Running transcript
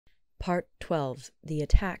Part 12. The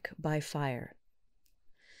Attack by Fire.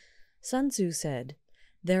 Sun Tzu said,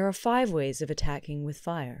 "There are 5 ways of attacking with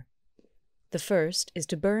fire. The first is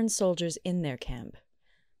to burn soldiers in their camp.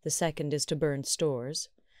 The second is to burn stores.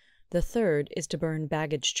 The third is to burn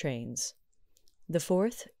baggage trains. The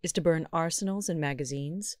fourth is to burn arsenals and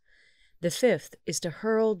magazines. The fifth is to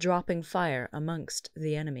hurl dropping fire amongst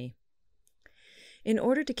the enemy." In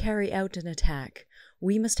order to carry out an attack,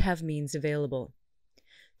 we must have means available.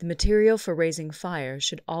 The material for raising fire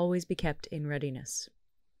should always be kept in readiness.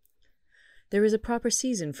 There is a proper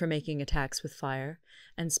season for making attacks with fire,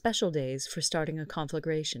 and special days for starting a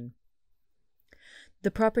conflagration. The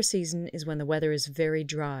proper season is when the weather is very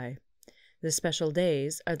dry. The special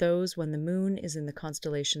days are those when the moon is in the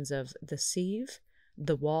constellations of the Sieve,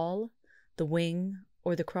 the Wall, the Wing,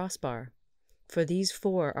 or the Crossbar, for these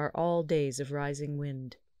 4 are all days of rising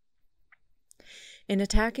wind. In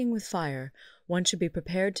attacking with fire, one should be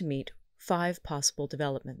prepared to meet 5 possible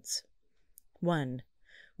developments. 1.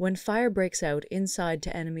 When fire breaks out inside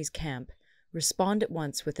to enemy's camp, respond at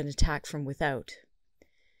once with an attack from without.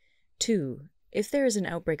 2. If there is an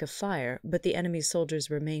outbreak of fire, but the enemy's soldiers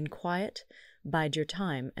remain quiet, bide your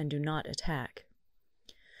time and do not attack.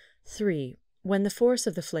 3. When the force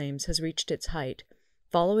of the flames has reached its height,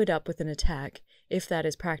 follow it up with an attack, if that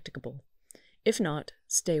is practicable. If not,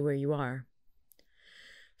 stay where you are.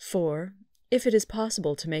 4. If it is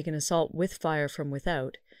possible to make an assault with fire from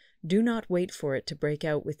without, do not wait for it to break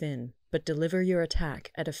out within, but deliver your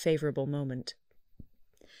attack at a favorable moment.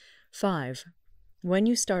 5. When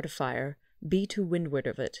you start a fire, be to windward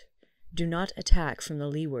of it. Do not attack from the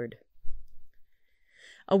leeward.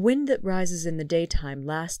 A wind that rises in the daytime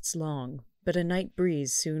lasts long, but a night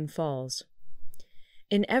breeze soon falls.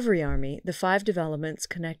 In every army, the 5 developments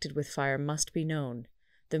connected with fire must be known,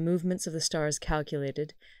 the movements of the stars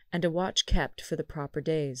calculated, and a watch kept for the proper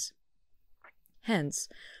days. Hence,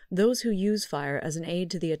 those who use fire as an aid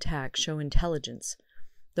to the attack show intelligence.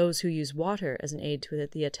 Those who use water as an aid to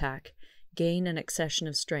the attack gain an accession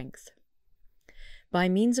of strength. By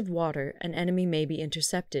means of water, an enemy may be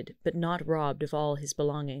intercepted, but not robbed of all his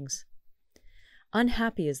belongings.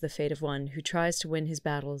 Unhappy is the fate of one who tries to win his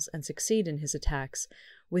battles and succeed in his attacks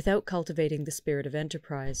without cultivating the spirit of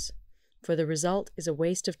enterprise, for the result is a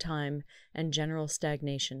waste of time and general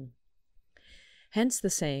stagnation. Hence the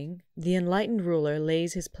saying, "The enlightened ruler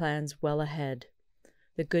lays his plans well ahead.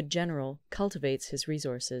 The good general cultivates his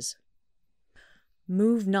resources."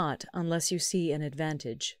 Move not unless you see an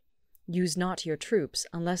advantage. Use not your troops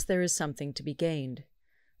unless there is something to be gained.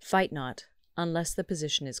 Fight not unless the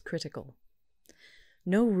position is critical.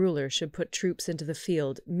 No ruler should put troops into the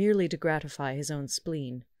field merely to gratify his own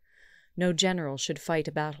spleen. No general should fight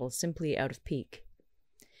a battle simply out of pique.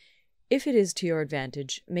 If it is to your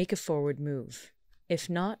advantage, make a forward move. If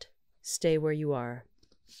not, stay where you are.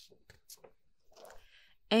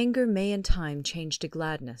 Anger may in time change to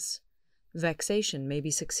gladness. Vexation may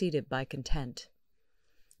be succeeded by content.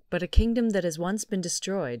 But a kingdom that has once been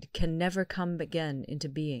destroyed can never come again into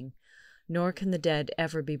being, nor can the dead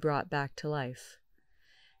ever be brought back to life.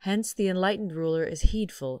 Hence the enlightened ruler is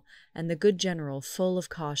heedful, and the good general full of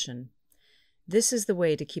caution. This is the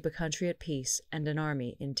way to keep a country at peace and an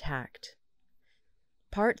army intact.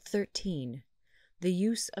 Part 13. The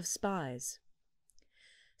Use of Spies.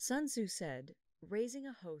 Sun Tzu said, "Raising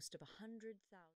a host of 100,000